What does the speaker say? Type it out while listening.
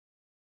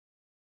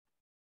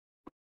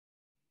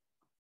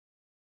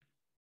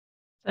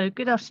So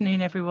good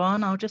afternoon,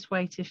 everyone. I'll just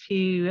wait a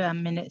few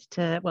minutes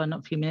to, well,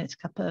 not a few minutes,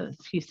 a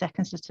few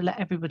seconds just to let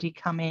everybody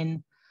come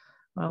in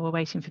while we're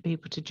waiting for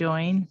people to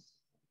join.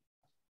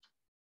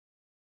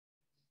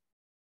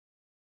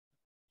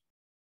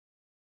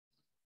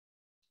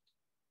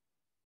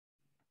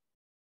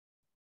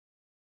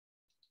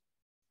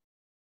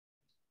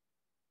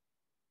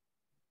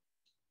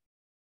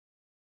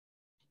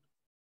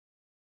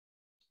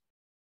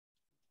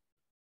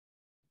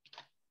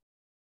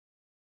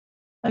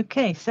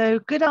 Okay, so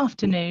good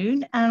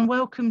afternoon and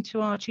welcome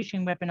to our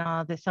tutoring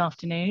webinar this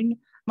afternoon.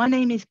 My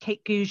name is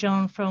Kate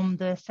Goujon from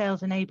the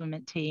Sales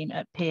Enablement team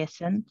at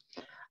Pearson.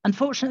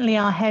 Unfortunately,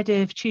 our head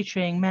of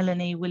tutoring,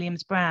 Melanie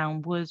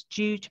Williams-Brown, was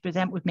due to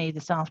present with me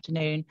this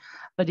afternoon,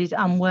 but is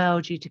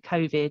unwell due to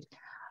COVID.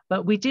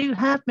 But we do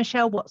have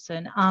Michelle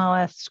Watson,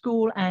 our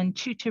school and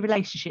tutor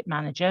relationship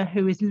manager,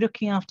 who is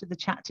looking after the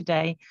chat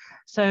today.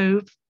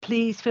 So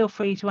please feel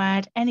free to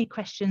add any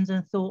questions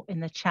and thought in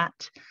the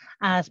chat,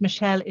 as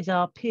Michelle is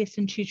our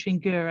Pearson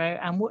tutoring guru,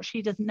 and what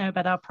she doesn't know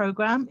about our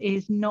program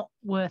is not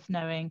worth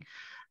knowing.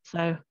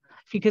 So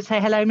if you could say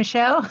hello,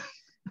 Michelle.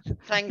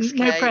 Thanks,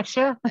 No Kate.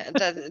 pressure.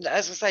 As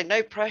I say,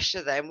 no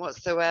pressure then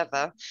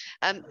whatsoever.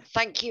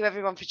 Thank you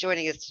everyone for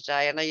joining us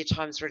today. I know your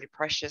time is really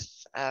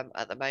precious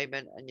at the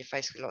moment and you're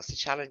faced with lots of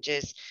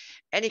challenges.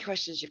 Any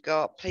questions you've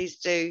got, please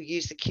do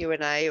use the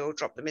Q&A or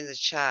drop them in the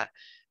chat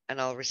and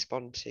I'll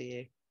respond to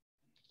you.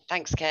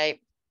 Thanks,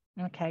 Kate.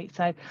 Okay,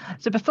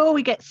 so before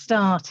we get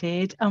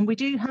started, we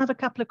do have a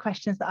couple of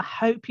questions that I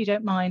hope you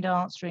don't mind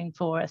answering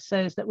for us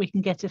so that we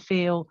can get a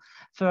feel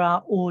for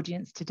our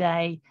audience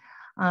today.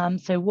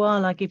 So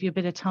while I give you a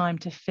bit of time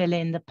to fill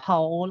in the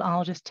poll,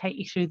 I'll just take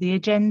you through the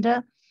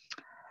agenda.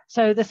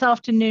 So this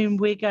afternoon,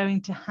 we're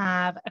going to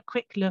have a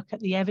quick look at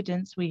the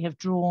evidence we have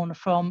drawn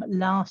from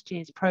last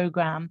year's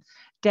programme,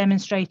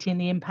 demonstrating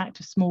the impact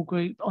of small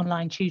group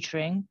online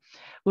tutoring.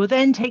 We'll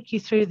then take you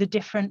through the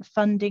different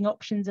funding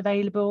options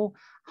available,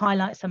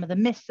 highlight some of the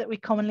myths that we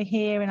commonly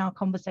hear in our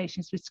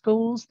conversations with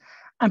schools,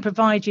 and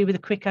provide you with a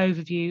quick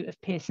overview of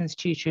Pearson's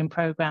tutoring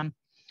programme.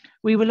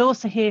 We will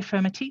also hear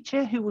from a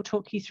teacher who will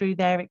talk you through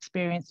their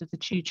experience of the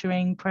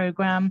tutoring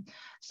programme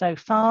so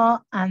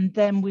far, and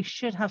then we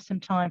should have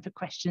some time for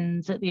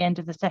questions at the end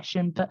of the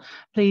session, but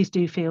please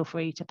do feel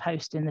free to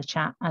post in the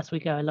chat as we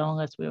go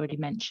along, as we already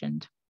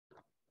mentioned.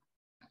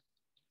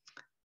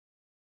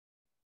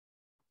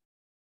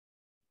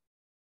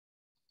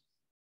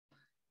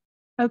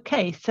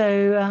 Okay,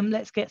 so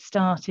let's get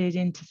started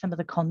into some of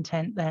the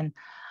content then.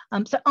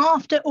 So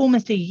after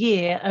almost a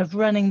year of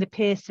running the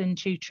Pearson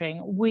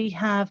tutoring, we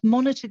have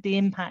monitored the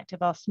impact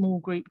of our small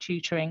group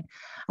tutoring,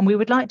 and we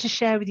would like to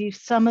share with you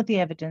some of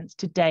the evidence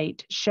to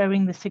date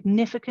showing the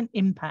significant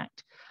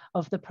impact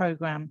of the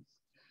programme.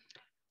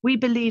 We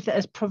believe that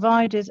as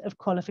providers of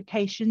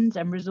qualifications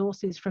and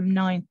resources from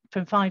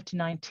 5 to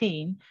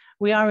 19,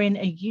 we are in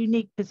a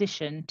unique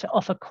position to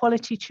offer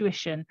quality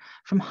tuition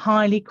from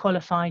highly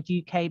qualified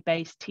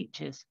UK-based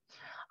teachers.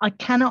 I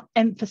cannot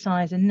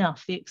emphasize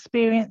enough the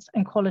experience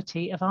and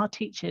quality of our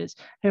teachers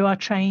who are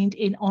trained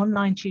in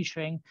online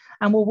tutoring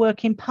and will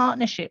work in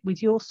partnership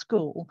with your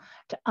school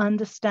to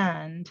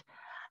understand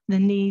the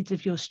needs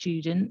of your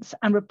students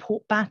and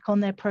report back on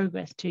their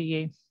progress to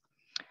you.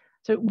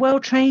 So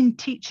well-trained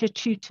teacher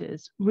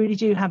tutors really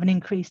do have an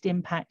increased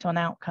impact on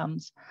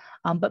outcomes,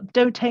 but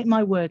don't take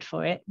my word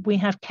for it. We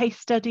have case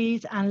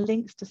studies and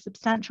links to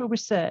substantial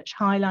research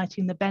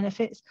highlighting the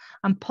benefits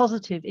and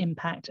positive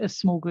impact of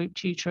small group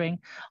tutoring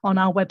on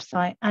our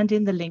website and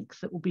in the links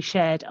that will be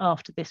shared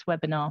after this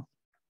webinar.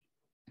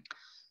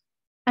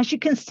 As you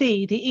can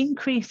see, the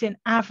increase in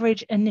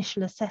average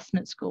initial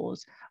assessment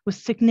scores was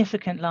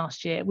significant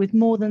last year, with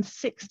more than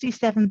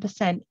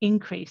 67%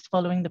 increase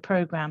following the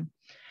programme.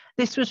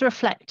 This was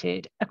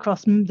reflected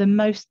across the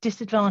most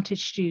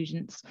disadvantaged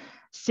students,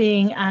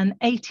 seeing an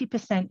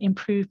 80%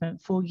 improvement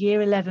for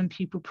Year 11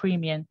 pupil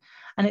premium.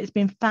 And it's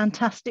been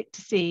fantastic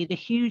to see the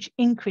huge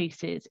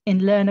increases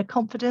in learner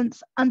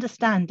confidence,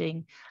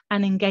 understanding,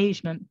 and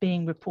engagement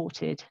being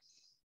reported.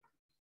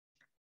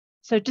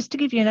 So just to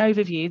give you an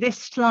overview, this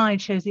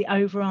slide shows the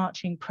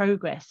overarching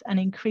progress and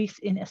increase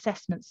in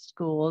assessment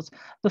scores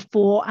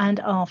before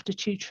and after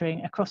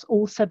tutoring across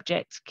all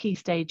subjects, key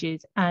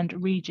stages,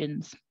 and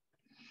regions.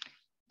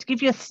 To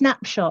give you a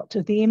snapshot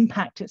of the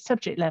impact at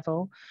subject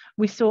level,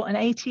 we saw an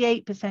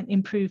 88%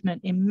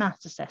 improvement in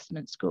maths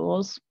assessment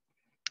scores,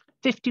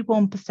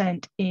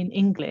 51% in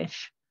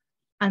English,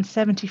 and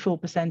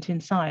 74% in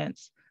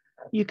science.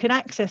 You can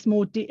access a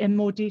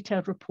more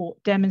detailed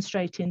report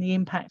demonstrating the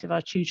impact of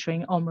our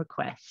tutoring on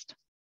request.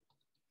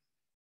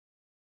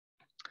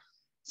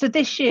 So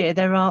this year,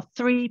 there are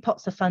 3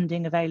 pots of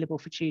funding available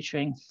for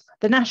tutoring.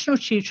 The National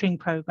Tutoring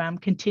Programme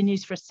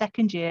continues for a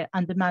second year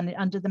under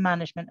the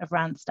management of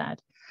Randstad.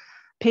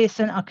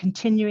 Pearson are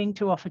continuing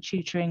to offer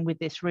tutoring with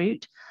this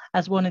route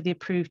as one of the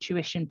approved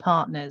tuition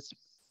partners.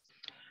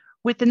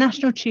 With the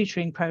National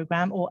Tutoring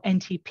Programme, or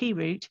NTP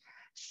route,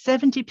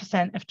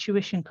 70% of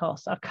tuition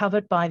costs are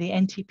covered by the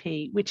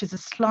NTP, which is a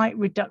slight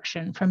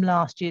reduction from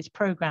last year's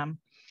programme.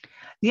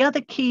 The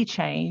other key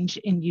change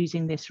in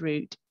using this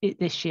route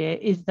this year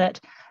is that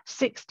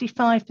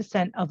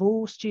 65% of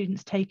all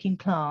students taking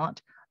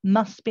part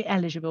must be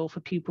eligible for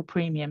pupil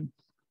premium.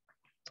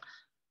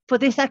 For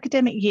this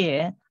academic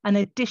year, an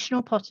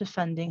additional pot of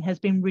funding has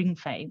been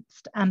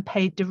ring-fenced and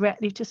paid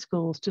directly to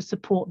schools to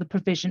support the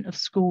provision of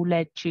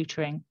school-led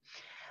tutoring.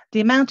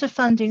 The amount of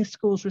funding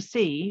schools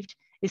received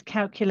is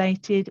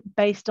calculated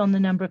based on the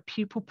number of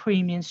pupil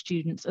premium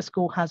students a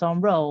school has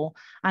on roll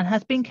and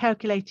has been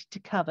calculated to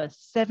cover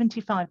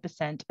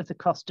 75% of the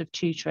cost of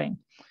tutoring.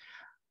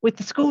 With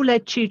the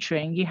school-led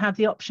tutoring, you have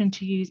the option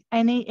to use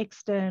any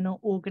external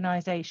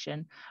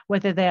organisation,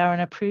 whether they are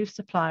an approved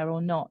supplier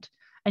or not,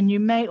 and you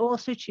may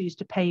also choose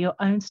to pay your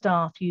own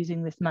staff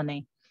using this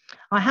money.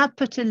 I have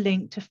put a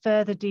link to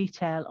further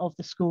detail of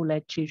the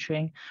school-led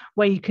tutoring,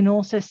 where you can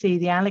also see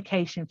the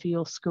allocation for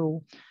your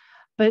school.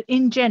 But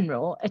in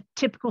general, a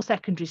typical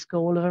secondary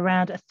school of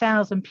around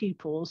 1,000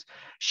 pupils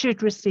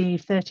should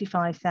receive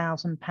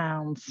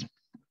 £35,000.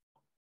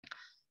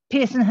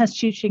 Pearson has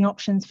tutoring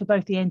options for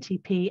both the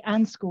NTP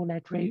and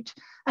school-led route,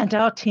 and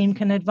our team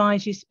can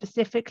advise you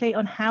specifically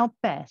on how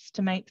best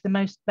to make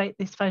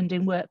this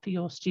funding work for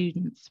your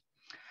students.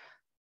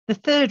 The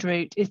third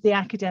route is the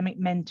academic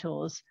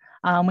mentors,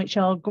 which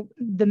are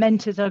the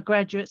mentors are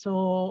graduates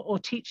or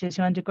teachers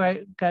who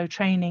undergo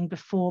training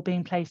before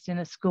being placed in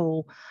a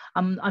school.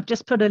 I've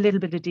just put a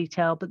little bit of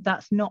detail, but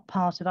that's not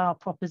part of our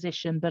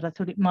proposition, but I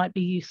thought it might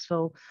be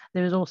useful.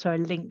 There is also a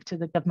link to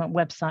the government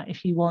website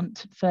if you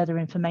want further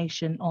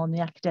information on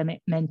the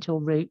academic mentor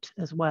route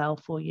as well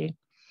for you.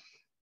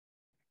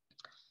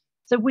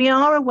 So we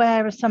are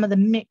aware of some of the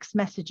mixed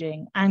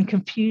messaging and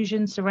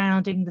confusion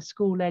surrounding the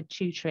school-led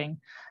tutoring.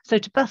 So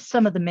to bust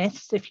some of the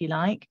myths, if you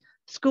like,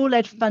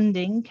 school-led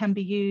funding can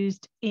be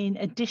used in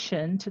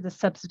addition to the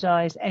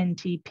subsidised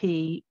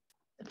NTP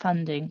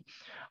funding.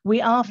 We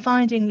are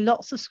finding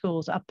lots of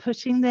schools are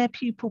putting their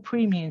pupil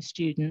premium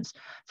students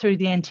through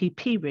the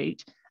NTP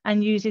route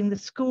and using the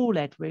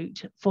school-led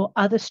route for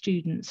other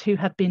students who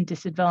have been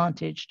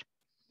disadvantaged.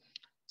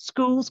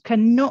 Schools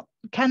cannot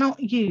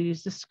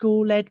use the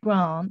school-led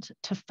grant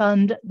to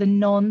fund the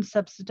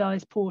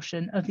non-subsidised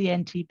portion of the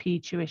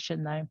NTP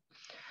tuition though.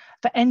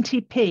 For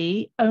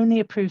NTP, only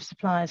approved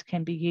suppliers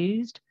can be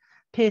used.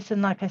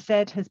 Pearson, like I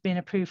said, has been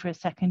approved for a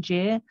second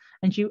year,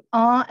 and you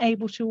are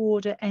able to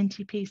order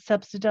NTP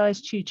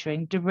subsidised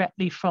tutoring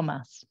directly from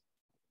us.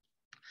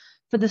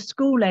 For the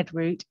school-led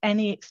route,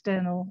 any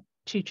external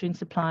tutoring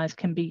suppliers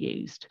can be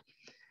used.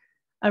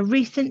 A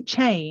recent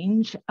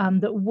change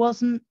that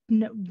wasn't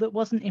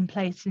in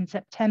place in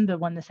September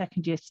when the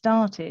second year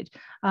started,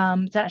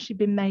 it's actually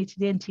been made to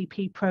the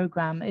NTP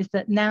programme, is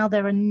that now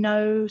there are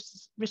no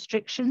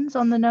restrictions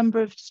on the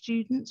number of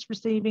students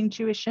receiving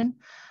tuition,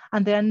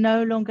 and they are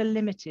no longer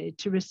limited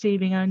to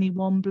receiving only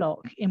one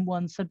block in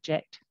one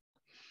subject.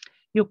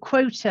 Your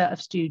quota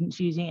of students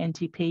using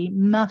NTP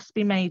must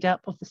be made up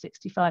of the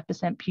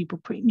 65% pupil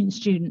premium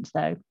students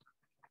though,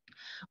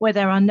 where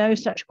there are no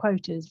such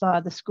quotas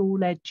via the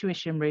school-led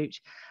tuition route,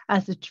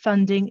 as the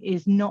funding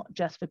is not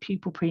just for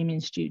pupil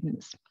premium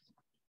students.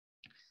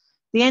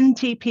 The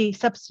NTP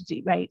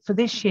subsidy rate for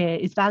this year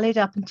is valid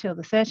up until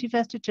the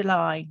 31st of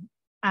July,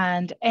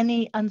 and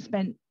any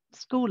unspent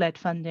school-led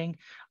funding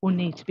will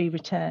need to be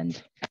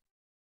returned.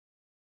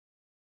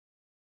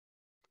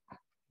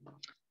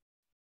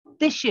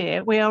 This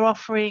year, we are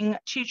offering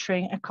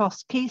tutoring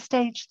across Key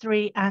Stage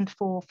 3 and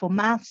 4 for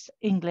Maths,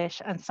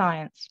 English and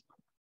Science.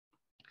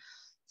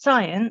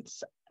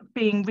 Science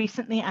being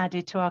recently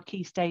added to our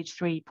Key Stage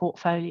 3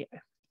 portfolio.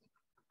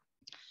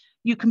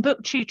 You can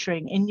book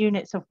tutoring in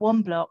units of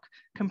one block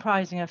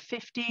comprising of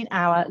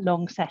 15-hour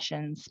long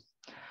sessions.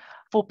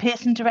 For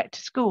Pearson Direct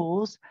to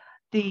Schools,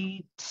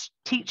 the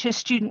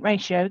teacher-student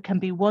ratio can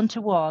be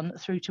 1:1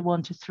 through to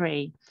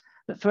 1:3.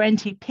 But for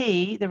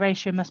NTP, the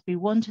ratio must be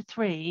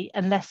 1:3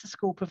 unless the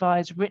school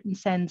provides written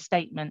send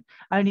statement.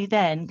 Only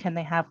then can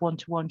they have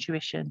 1:1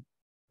 tuition.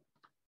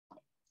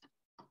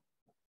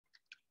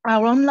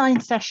 Our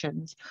online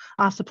sessions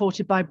are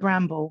supported by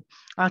Bramble,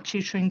 our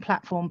tutoring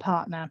platform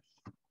partner.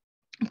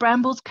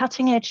 Bramble's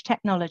cutting-edge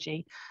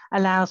technology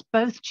allows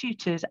both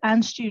tutors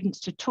and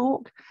students to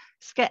talk,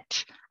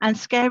 sketch, and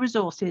share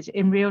resources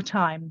in real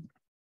time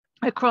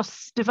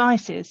across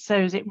devices, so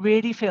as it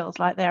really feels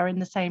like they're in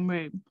the same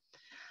room.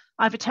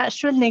 I've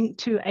attached a link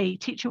to a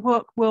teacher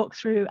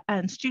walkthrough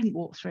and student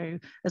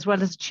walkthrough, as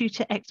well as a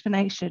tutor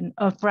explanation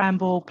of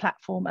Bramble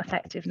platform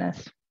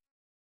effectiveness.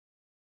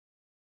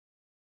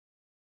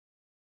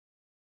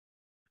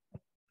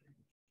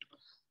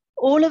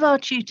 All of our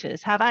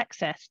tutors have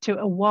access to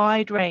a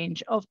wide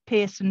range of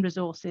Pearson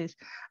resources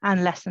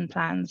and lesson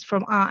plans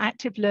from our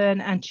Active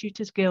Learn and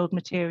Tutors Guild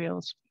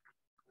materials.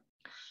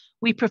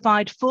 We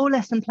provide 4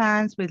 lesson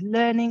plans with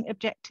learning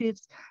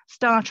objectives,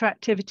 starter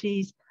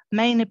activities,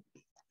 main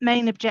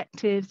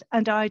objectives,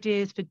 and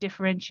ideas for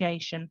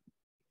differentiation.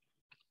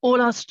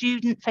 All our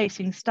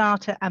student-facing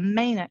starter and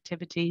main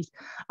activities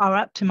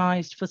are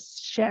optimised for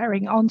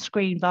sharing on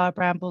screen via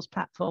Bramble's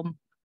platform.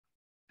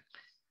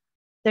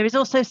 There is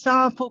also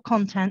sample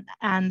content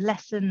and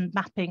lesson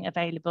mapping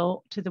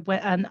available to the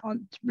and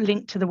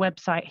linked to the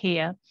website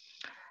here.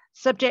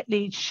 Subject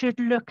leads should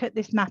look at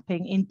this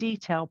mapping in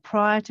detail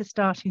prior to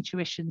starting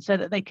tuition so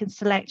that they can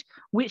select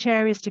which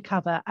areas to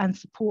cover and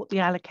support the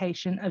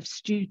allocation of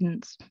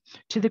students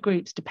to the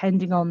groups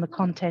depending on the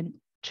content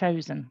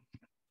chosen.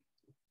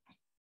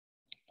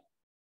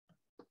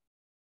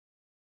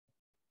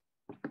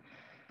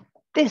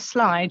 This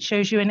slide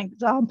shows you an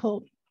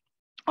example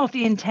of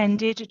the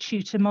intended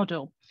tutor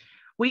model.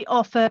 We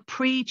offer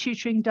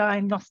pre-tutoring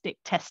diagnostic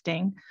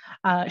testing,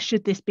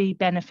 should this be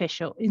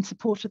beneficial, in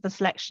support of the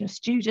selection of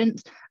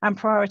students and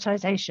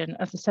prioritisation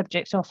of the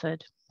subjects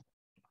offered.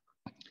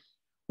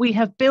 We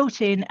have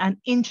built in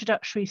an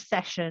introductory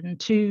session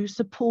to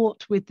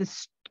support with the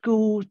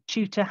school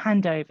tutor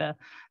handover,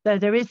 though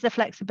there is the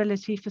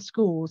flexibility for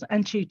schools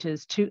and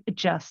tutors to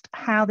adjust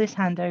how this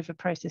handover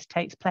process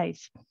takes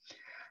place.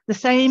 The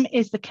same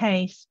is the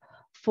case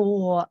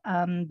for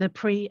the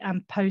pre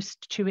and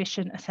post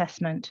tuition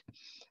assessment.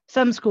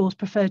 Some schools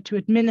prefer to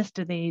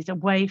administer these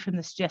away from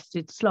the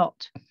suggested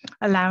slot,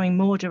 allowing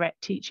more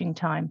direct teaching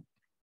time.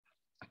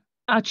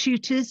 Our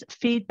tutors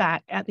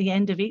feedback at the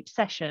end of each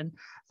session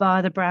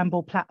via the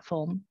Bramble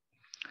platform.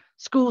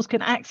 Schools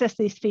can access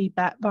this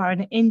feedback via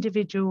an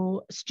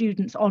individual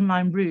student's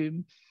online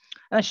room.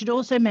 I should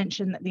also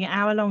mention that the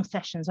hour-long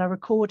sessions are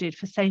recorded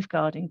for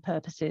safeguarding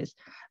purposes,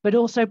 but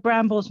also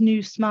Bramble's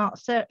new smart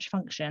search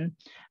function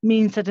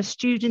means that a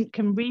student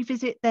can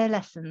revisit their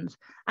lessons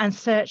and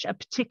search a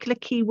particular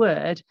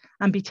keyword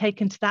and be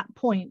taken to that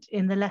point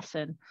in the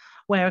lesson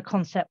where a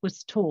concept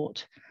was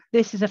taught.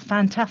 This is a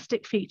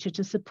fantastic feature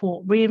to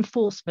support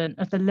reinforcement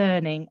of the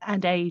learning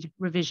and aid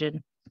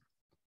revision.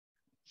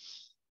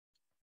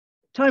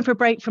 Time for a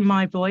break from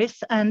my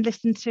voice and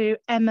listen to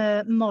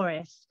Emma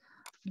Morris,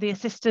 the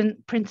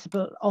Assistant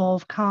Principal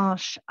of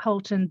Karsh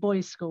Holton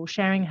Boys School,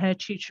 sharing her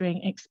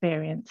tutoring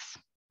experience.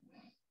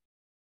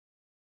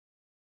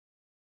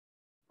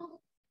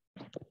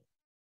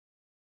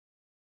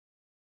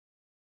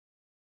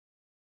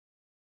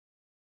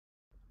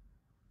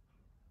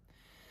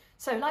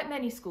 So, like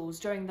many schools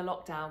during the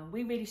lockdown,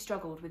 we really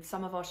struggled with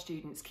some of our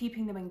students,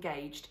 keeping them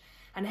engaged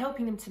and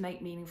helping them to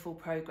make meaningful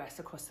progress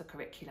across the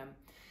curriculum.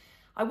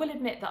 I will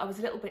admit that I was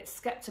a little bit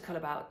sceptical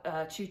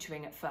about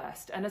tutoring at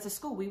first, and as a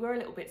school we were a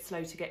little bit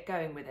slow to get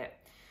going with it.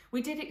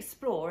 We did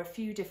explore a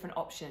few different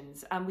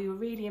options and we were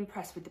really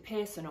impressed with the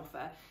Pearson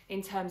offer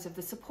in terms of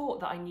the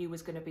support that I knew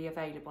was going to be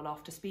available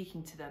after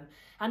speaking to them,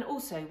 and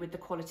also with the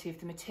quality of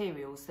the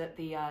materials that,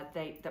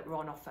 that were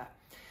on offer.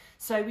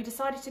 So we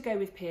decided to go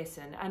with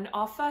Pearson, and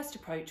our first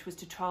approach was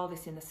to trial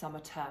this in the summer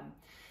term.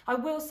 I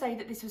will say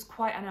that this was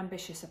quite an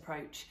ambitious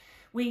approach.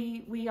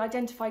 We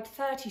identified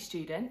 30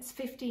 students,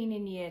 15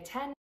 in year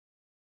 10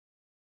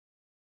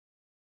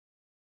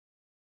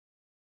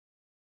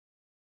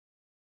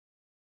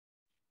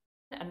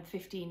 and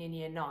 15 in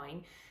year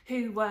 9,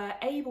 who were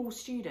able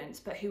students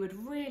but who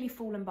had really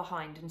fallen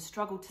behind and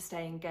struggled to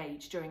stay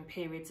engaged during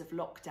periods of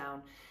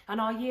lockdown,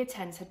 and our year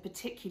 10s had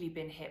particularly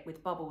been hit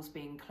with bubbles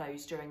being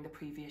closed during the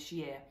previous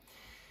year.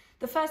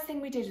 The first thing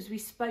we did was we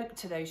spoke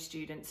to those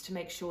students to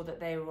make sure that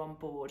they were on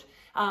board,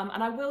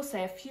 and I will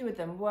say a few of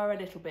them were a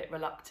little bit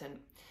reluctant.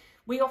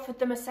 We offered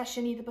them a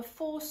session either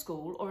before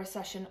school or a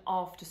session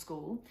after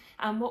school,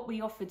 and what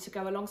we offered to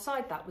go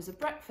alongside that was a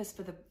breakfast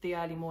for the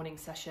early morning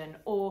session,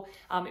 or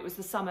it was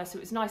the summer so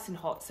it was nice and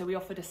hot, so we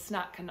offered a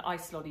snack and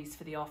ice lollies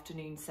for the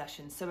afternoon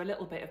session, so a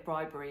little bit of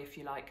bribery if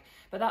you like,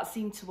 but that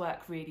seemed to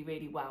work really,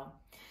 really well.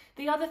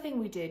 The other thing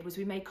we did was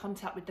we made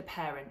contact with the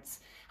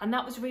parents, and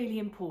that was really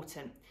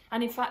important.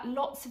 And in fact,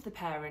 lots of the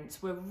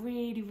parents were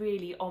really,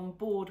 really on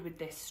board with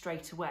this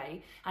straight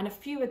away. And a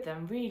few of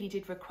them really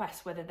did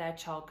request whether their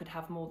child could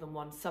have more than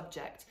one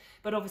subject.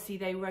 But obviously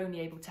they were only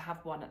able to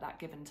have one at that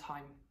given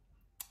time.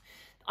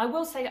 I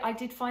will say I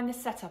did find the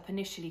setup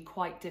initially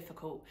quite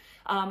difficult,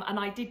 and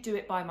I did do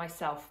it by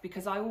myself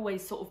because I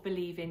always sort of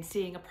believe in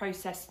seeing a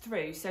process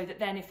through so that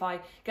then if I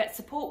get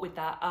support with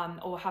that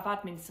or have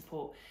admin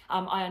support,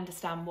 I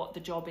understand what the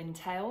job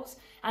entails.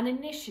 And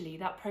initially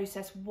that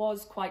process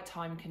was quite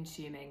time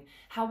consuming.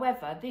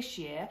 However, this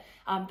year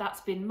that's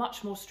been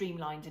much more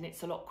streamlined and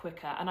it's a lot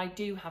quicker, and I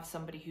do have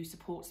somebody who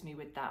supports me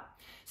with that.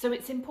 So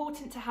it's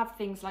important to have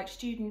things like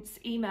students'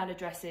 email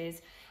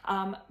addresses,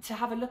 to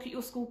have a look at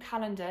your school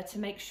calendar to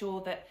make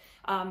sure that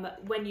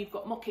when you've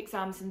got mock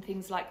exams and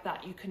things like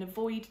that, you can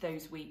avoid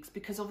those weeks,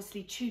 because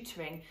obviously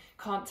tutoring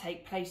can't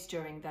take place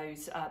during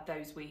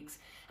those weeks.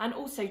 And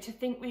also to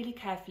think really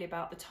carefully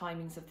about the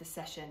timings of the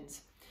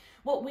sessions.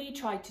 What we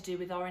tried to do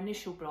with our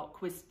initial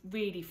block was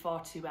really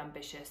far too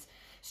ambitious.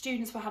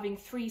 Students were having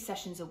 3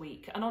 sessions a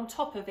week, and on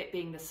top of it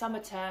being the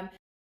summer term,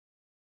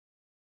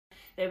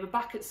 they were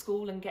back at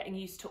school and getting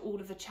used to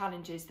all of the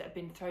challenges that have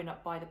been thrown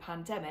up by the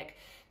pandemic.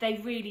 They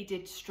really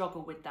did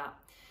struggle with that.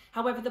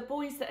 However, the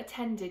boys that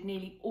attended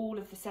nearly all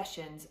of the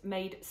sessions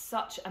made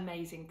such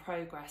amazing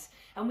progress,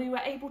 and we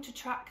were able to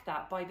track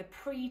that by the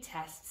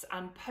pre-tests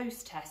and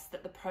post-tests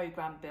that the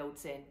programme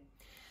builds in.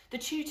 The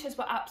tutors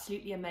were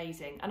absolutely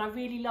amazing, and I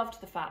really loved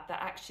the fact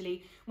that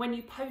actually when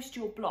you post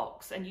your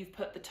blocks and you've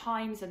put the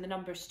times and the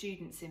number of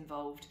students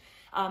involved,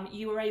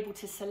 you were able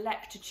to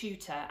select a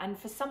tutor, and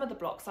for some of the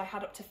blocks I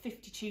had up to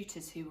 50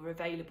 tutors who were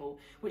available,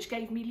 which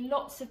gave me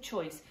lots of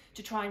choice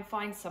to try and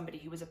find somebody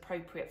who was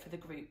appropriate for the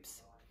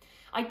groups.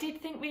 I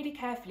did think really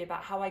carefully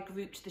about how I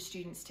grouped the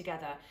students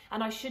together,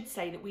 and I should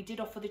say that we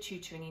did offer the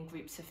tutoring in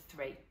groups of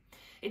 3.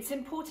 It's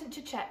important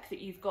to check that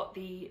you've got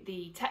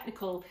the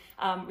technical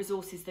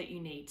resources that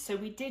you need. So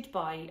we did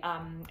buy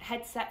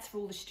headsets for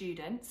all the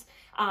students,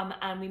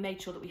 and we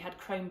made sure that we had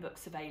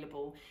Chromebooks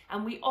available,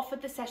 and we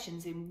offered the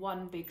sessions in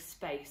one big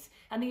space.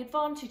 And the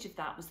advantage of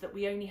that was that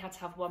we only had to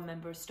have one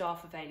member of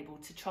staff available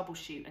to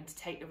troubleshoot and to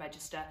take the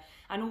register,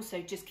 and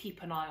also just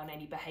keep an eye on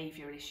any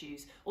behavioural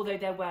issues, although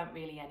there weren't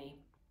really any.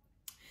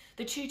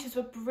 The tutors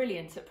were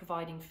brilliant at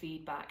providing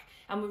feedback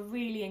and were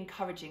really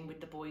encouraging with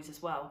the boys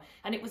as well.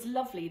 And it was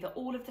lovely that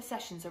all of the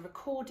sessions are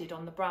recorded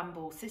on the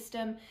Bramble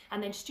system,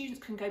 and then students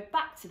can go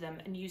back to them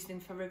and use them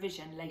for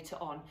revision later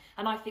on.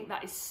 And I think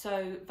that is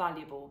so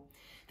valuable.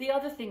 The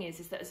other thing is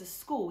that as a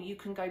school, you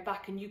can go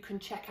back and you can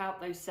check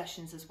out those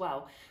sessions as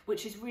well,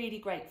 which is really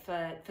great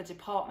for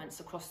departments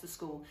across the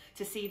school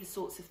to see the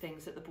sorts of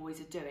things that the boys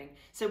are doing.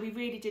 So we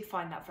really did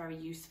find that very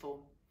useful.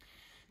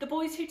 The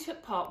boys who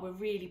took part were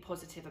really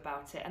positive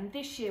about it, and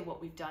this year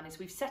what we've done is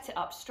we've set it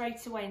up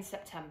straight away in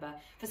September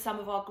for some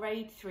of our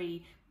grade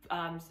 3,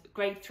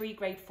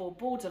 grade 4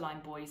 borderline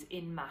boys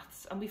in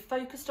maths, and we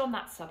focused on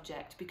that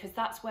subject because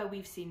that's where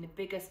we've seen the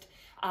biggest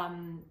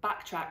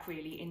backtrack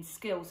really in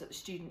skills that the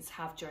students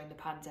have during the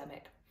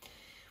pandemic.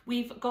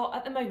 We've got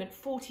at the moment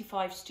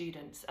 45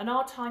 students, and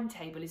our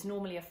timetable is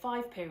normally a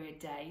 5-period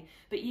day,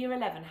 but Year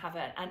 11 have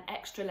an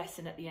extra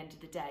lesson at the end of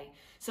the day.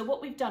 So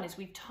what we've done is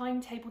we've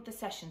timetabled the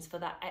sessions for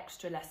that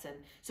extra lesson,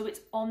 so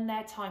it's on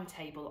their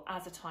timetable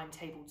as a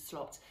timetabled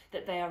slot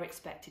that they are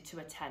expected to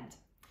attend.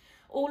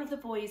 All of the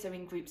boys are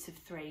in groups of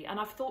 3, and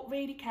I've thought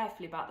really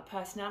carefully about the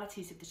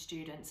personalities of the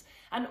students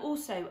and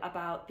also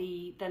about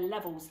the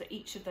levels that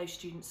each of those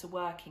students are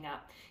working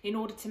at in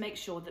order to make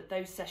sure that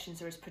those sessions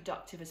are as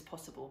productive as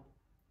possible.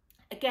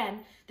 Again,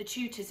 the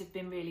tutors have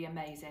been really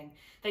amazing.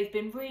 They've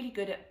been really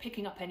good at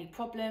picking up any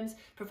problems,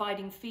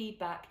 providing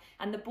feedback,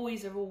 and the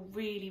boys are all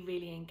really,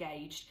 really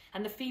engaged.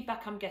 And the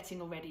feedback I'm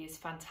getting already is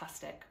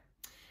fantastic.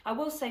 I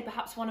will say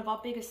perhaps one of our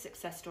biggest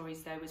success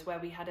stories though was where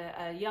we had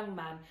a young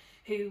man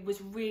who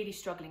was really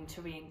struggling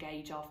to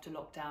re-engage after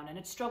lockdown and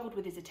had struggled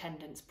with his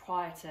attendance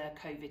prior to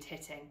COVID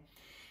hitting.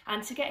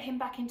 And to get him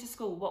back into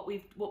school, what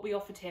we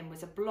offered him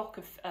was a block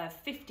of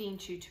 15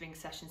 tutoring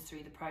sessions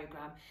through the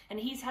programme, and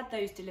he's had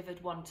those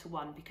delivered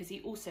one-to-one because he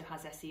also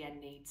has SEN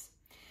needs.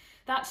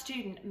 That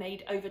student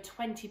made over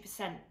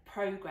 20%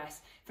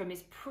 progress from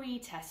his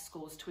pre-test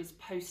scores to his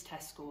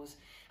post-test scores.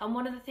 And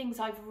one of the things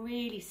I've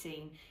really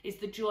seen is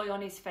the joy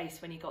on his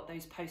face when he got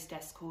those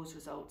post-test scores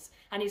results,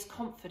 and his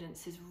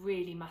confidence has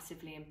really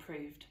massively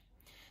improved.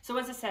 So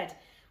as I said,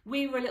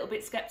 we were a little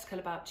bit sceptical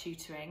about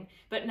tutoring,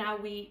 but now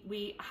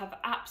we have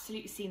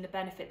absolutely seen the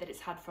benefit that it's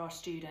had for our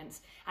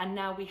students, and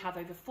now we have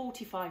over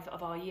 45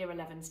 of our Year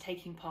 11s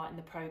taking part in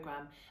the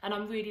programme, and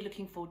I'm really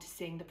looking forward to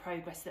seeing the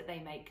progress that they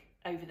make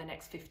over the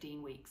next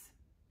 15 weeks.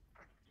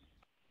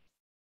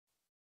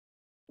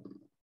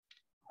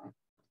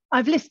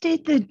 I've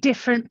listed the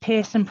different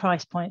Pearson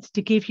price points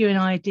to give you an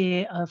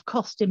idea of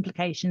cost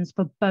implications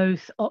for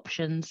both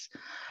options.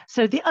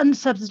 So the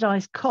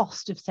unsubsidised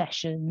cost of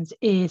sessions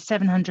is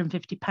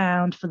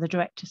 £750 for the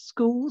direct to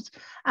schools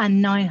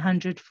and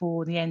 £900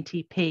 for the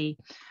NTP.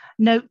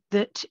 Note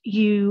that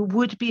you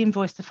would be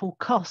invoiced the full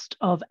cost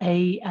of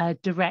you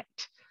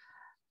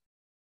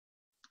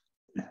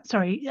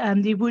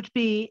would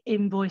be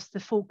invoiced the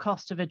full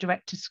cost of a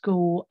direct to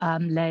school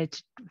led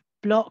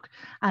block,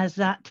 as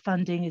that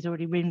funding is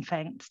already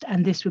ring-fenced,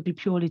 and this would be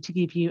purely to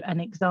give you an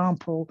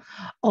example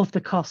of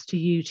the cost to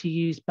you to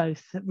use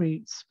both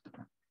routes.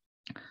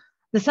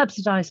 The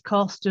subsidised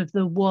cost of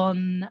the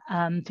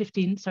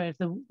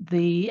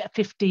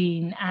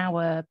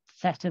 15-hour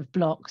set of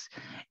blocks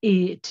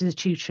to the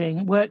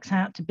tutoring works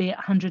out to be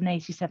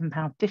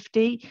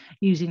 £187.50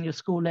 using your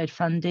school-led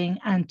funding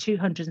and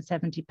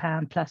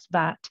 £270 plus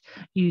VAT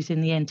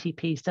using the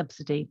NTP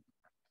subsidy.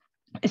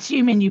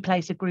 Assuming you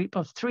place a group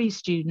of 3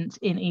 students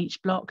in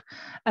each block,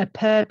 a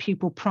per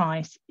pupil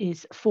price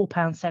is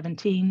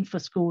 £4.17 for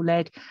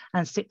school-led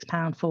and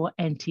 £6 for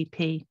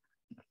NTP.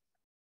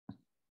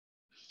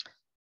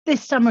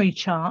 This summary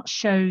chart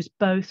shows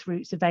both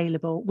routes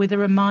available with a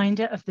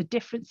reminder of the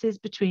differences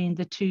between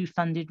the 2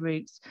 funded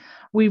routes.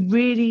 We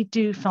really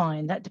do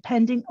find that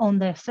depending on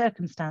their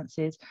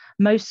circumstances,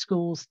 most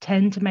schools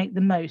tend to make the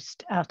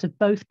most out of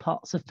both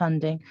parts of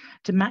funding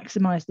to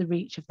maximise the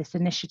reach of this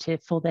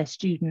initiative for their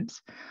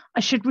students.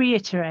 I should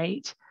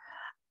reiterate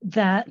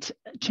that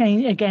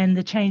change again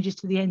the changes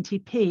to the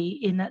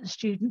NTP in that the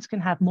students can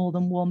have more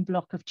than one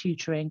block of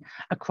tutoring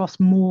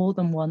across more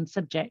than one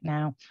subject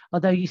now,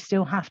 although you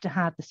still have to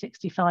have the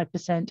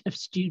 65% of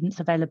students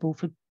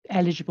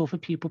eligible for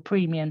pupil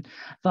premium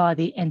via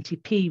the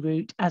NTP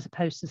route, as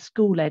opposed to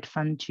school-led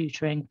fund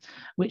tutoring,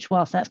 which,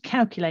 whilst that's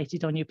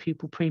calculated on your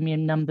pupil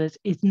premium numbers,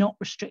 is not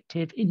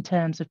restrictive in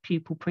terms of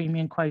pupil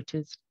premium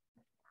quotas.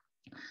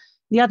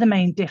 The other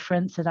main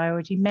difference that I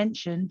already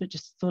mentioned, but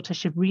just thought I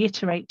should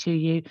reiterate to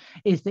you,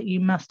 is that you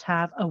must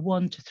have a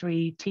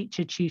 1-to-3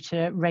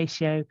 teacher-student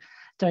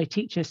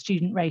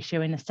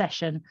ratio in a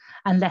session,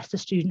 unless the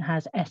student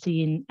has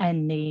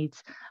SEN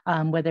needs,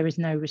 where there is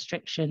no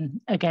restriction.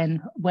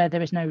 Again, where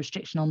there is no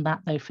restriction on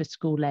that, though, for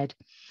school-led.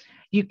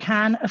 You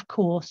can, of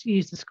course,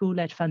 use the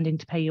school-led funding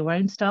to pay your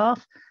own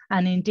staff,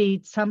 and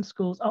indeed some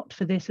schools opt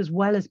for this, as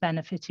well as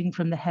benefiting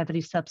from the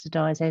heavily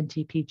subsidised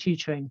NTP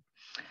tutoring.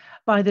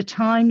 By the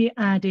time you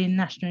add in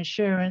national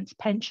insurance,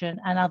 pension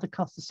and other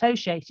costs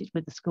associated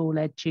with the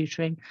school-led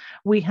tutoring,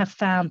 we have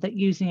found that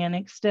using an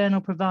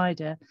external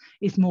provider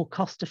is more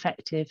cost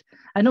effective,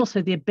 and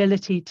also the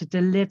ability to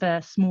deliver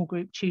small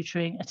group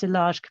tutoring at a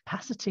large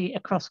capacity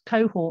across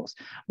cohorts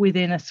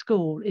within a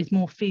school is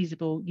more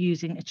feasible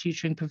using a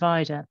tutoring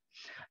provider,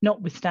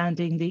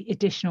 notwithstanding the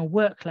additional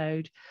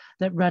workload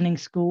that running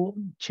school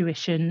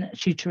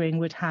tutoring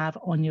would have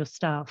on your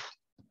staff.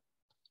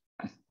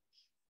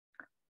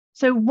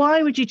 So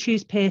why would you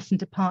choose Pearson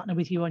to partner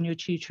with you on your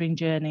tutoring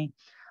journey?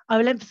 I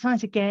will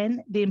emphasise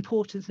again the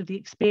importance of the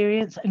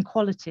experience and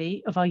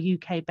quality of our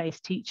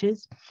UK-based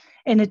teachers,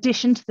 in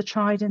addition to the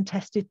tried and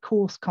tested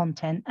course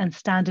content and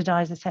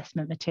standardised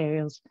assessment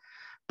materials.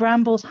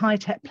 Bramble's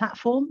high-tech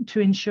platform to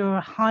ensure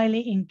a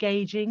highly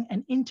engaging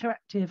and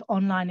interactive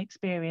online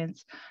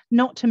experience,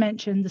 not to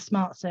mention the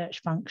smart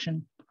search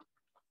function.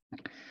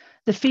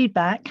 The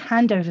feedback,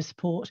 handover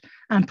support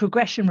and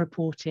progression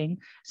reporting,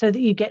 so that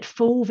you get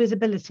full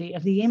visibility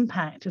of the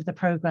impact of the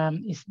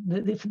programme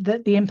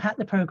the impact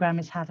the programme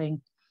is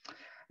having.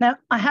 Now,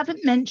 I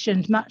haven't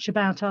mentioned much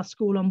about our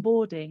school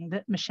onboarding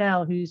that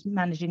Michelle, who's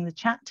managing the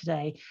chat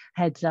today,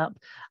 heads up.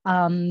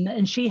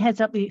 And she heads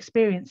up the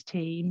experience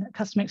team,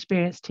 customer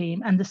experience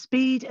team, and the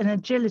speed and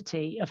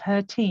agility of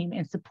her team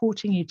in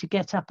supporting you to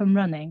get up and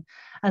running,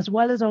 as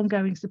well as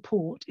ongoing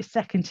support, is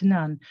second to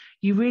none.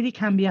 You really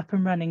can be up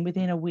and running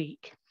within a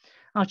week.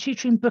 Our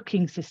tutoring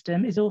booking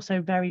system is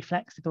also very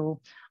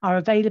flexible. Our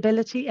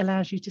availability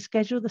allows you to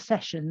schedule the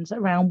sessions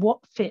around what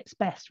fits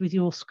best with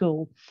your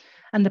school,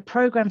 and the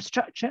programme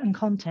structure and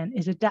content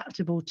is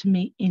adaptable to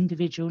meet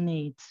individual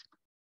needs.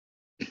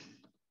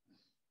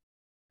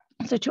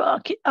 So to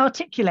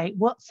articulate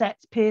what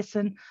sets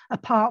Pearson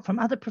apart from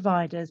other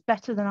providers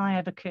better than I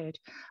ever could,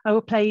 I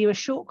will play you a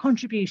short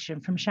contribution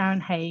from Sharon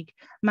Haig,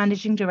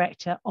 Managing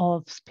Director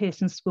of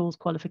Pearson Schools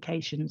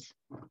Qualifications.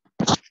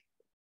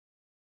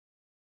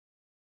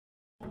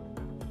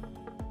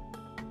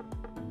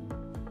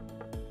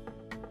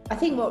 I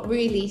think what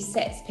really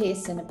sets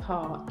Pearson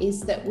apart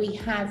is that we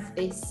have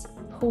this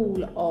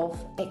pool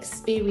of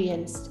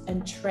experienced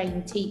and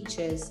trained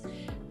teachers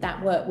that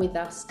work with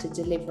us to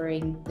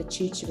delivering the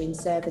tutoring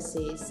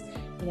services.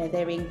 You know,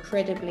 they're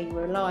incredibly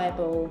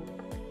reliable,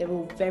 they're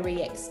all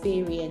very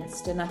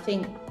experienced, and I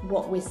think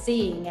what we're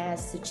seeing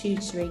as the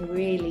tutoring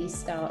really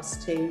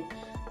starts to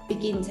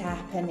begin to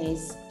happen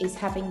is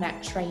having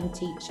that trained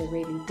teacher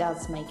really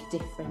does make a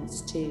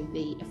difference to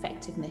the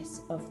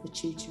effectiveness of the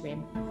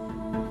tutoring.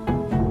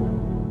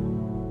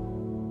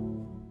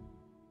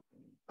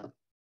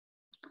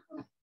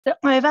 So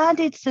I've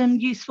added some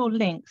useful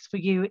links for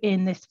you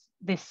in this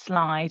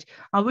slide.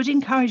 I would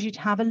encourage you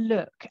to have a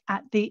look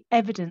at the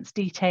evidence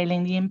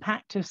detailing the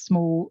impact of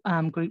small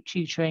group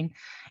tutoring.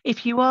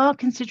 If you are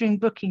considering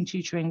booking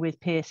tutoring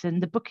with Pearson,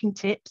 the booking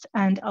tips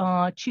and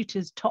our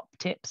tutors' top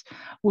tips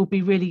will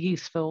be really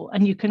useful.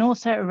 And you can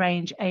also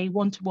arrange a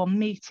one-to-one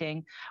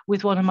meeting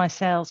with one of my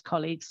sales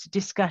colleagues to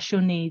discuss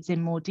your needs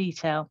in more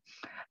detail.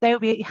 They'll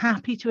be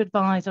happy to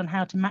advise on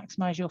how to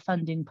maximise your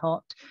funding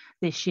pot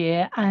this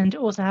year, and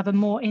also have a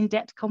more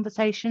in-depth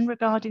conversation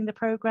regarding the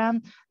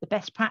programme, the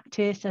best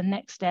practice and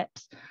next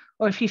steps.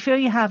 Or if you feel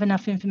you have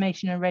enough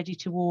information and ready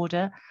to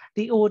order,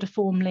 the order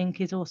form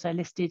link is also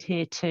listed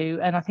here too.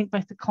 And I think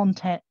both the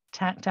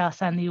contact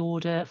us and the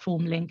order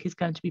form link is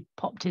going to be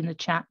popped in the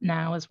chat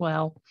now as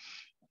well.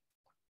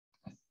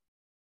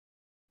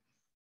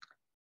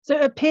 So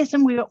at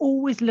Pearson, we are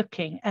always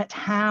looking at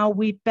how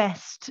we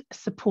best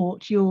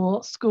support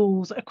your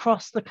schools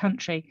across the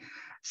country.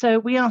 So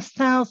we ask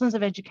thousands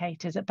of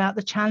educators about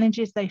the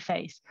challenges they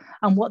face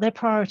and what their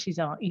priorities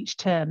are each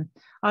term.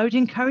 I would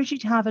encourage you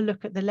to have a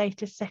look at the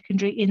latest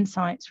Secondary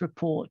Insights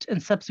report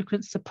and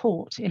subsequent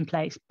support in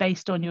place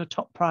based on your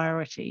top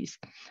priorities.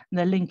 And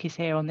the link is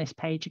here on this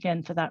page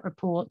again for that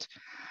report.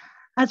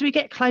 As we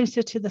get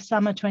closer to the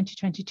summer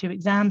 2022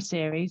 exam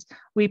series,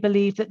 we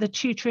believe that the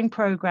tutoring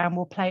programme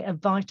will play a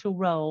vital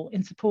role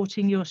in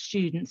supporting your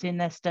students in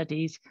their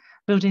studies,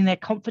 building their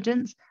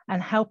confidence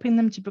and helping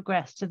them to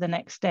progress to the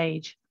next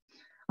stage.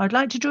 I'd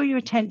like to draw your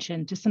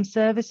attention to some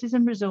services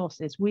and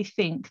resources we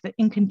think that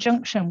in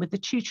conjunction with the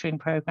tutoring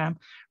programme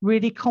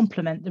really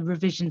complement the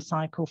revision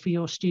cycle for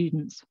your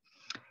students.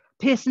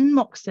 Pearson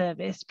Mock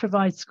Service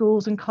provides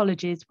schools and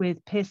colleges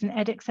with Pearson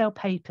Edexcel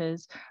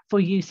papers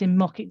for use in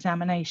mock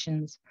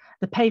examinations.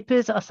 The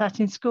papers are sat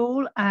in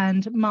school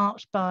and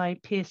marked by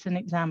Pearson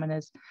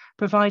examiners,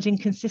 providing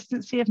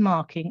consistency of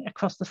marking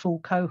across the full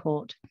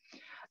cohort.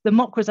 The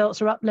mock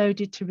results are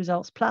uploaded to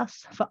Results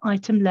Plus for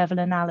item level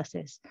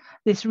analysis.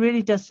 This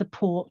really does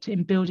support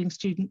in building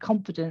student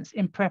confidence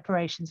in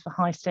preparations for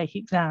high stake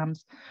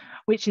exams,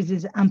 which is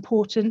as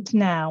important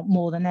now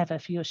more than ever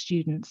for your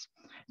students.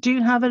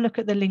 Do have a look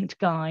at the linked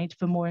guide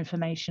for more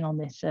information on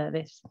this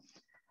service.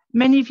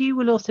 Many of you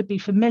will also be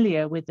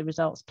familiar with the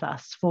Results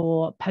Plus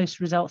for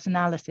post-results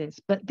analysis,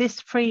 but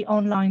this free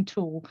online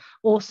tool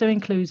also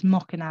includes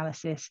mock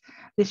analysis.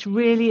 This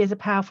really is a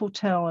powerful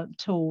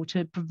tool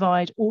to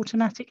provide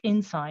automatic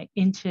insight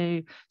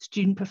into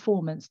student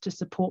performance to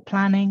support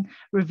planning,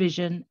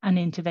 revision, and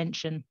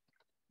intervention.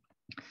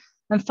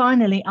 And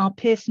finally, our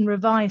Pearson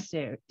Revise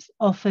series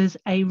offers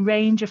a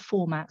range of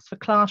formats for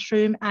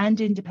classroom and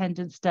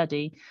independent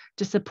study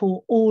to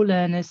support all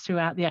learners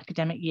throughout the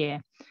academic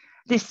year.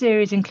 This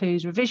series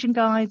includes revision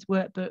guides,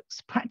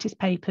 workbooks, practice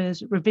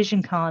papers,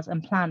 revision cards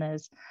and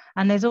planners.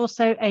 And there's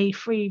also a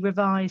free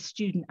Revise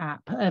student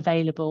app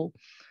available.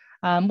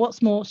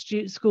 What's more,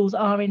 schools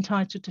are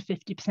entitled to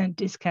 50%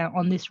 discount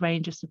on this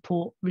range of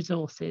support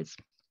resources.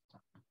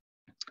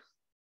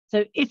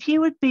 So if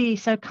you would be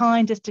so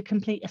kind as to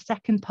complete a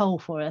second poll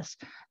for us,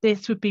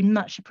 this would be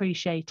much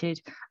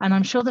appreciated. And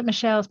I'm sure that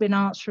Michelle's been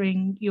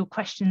answering your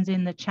questions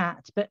in the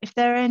chat, but if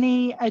there are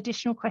any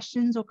additional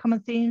questions or common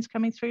themes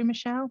coming through,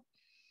 Michelle?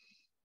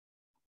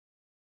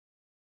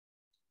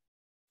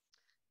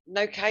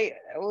 No, Kate,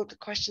 all the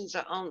questions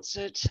are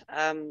answered.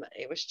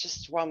 It was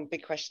just one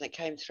big question that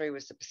came through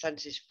was the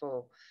percentage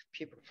for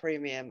pupil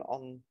premium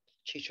on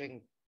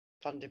tutoring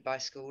funded by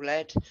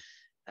school-led.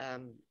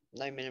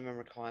 No minimum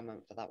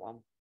requirement for that one.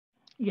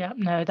 Yeah,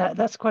 no,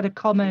 that's quite a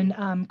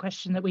common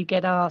question that we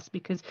get asked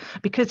because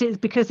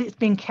it's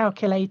been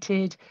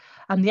calculated,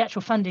 and the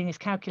actual funding is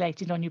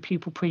calculated on your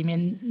pupil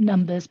premium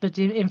numbers. But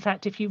in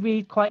fact, if you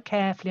read quite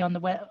carefully on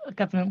the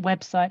government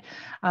website,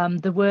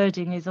 the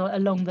wording is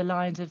along the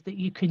lines of that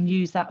you can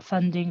use that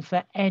funding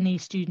for any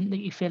student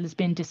that you feel has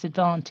been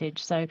disadvantaged.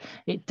 So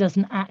it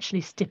doesn't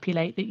actually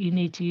stipulate that you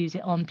need to use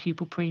it on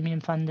pupil premium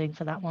funding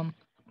for that one.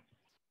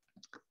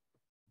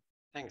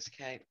 Thanks,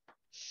 Kate.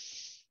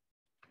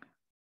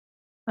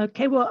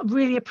 Okay, well, I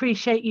really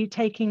appreciate you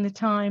taking the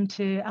time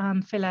to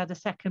fill out a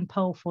second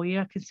poll for you.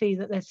 I can see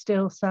that there's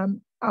still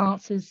some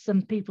answers,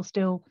 some people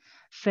still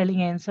filling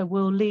in, so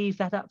we'll leave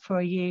that up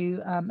for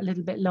you a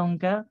little bit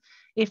longer.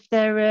 If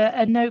there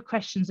are no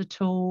questions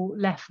at all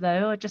left,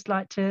 though, I'd just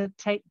like to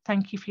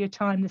thank you for your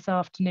time this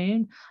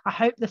afternoon. I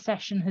hope the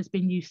session has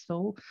been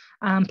useful.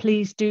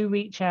 Please do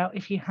reach out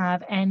if you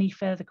have any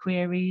further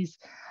queries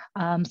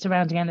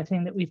surrounding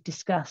anything that we've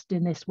discussed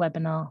in this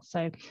webinar.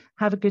 So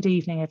have a good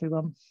evening,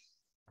 everyone.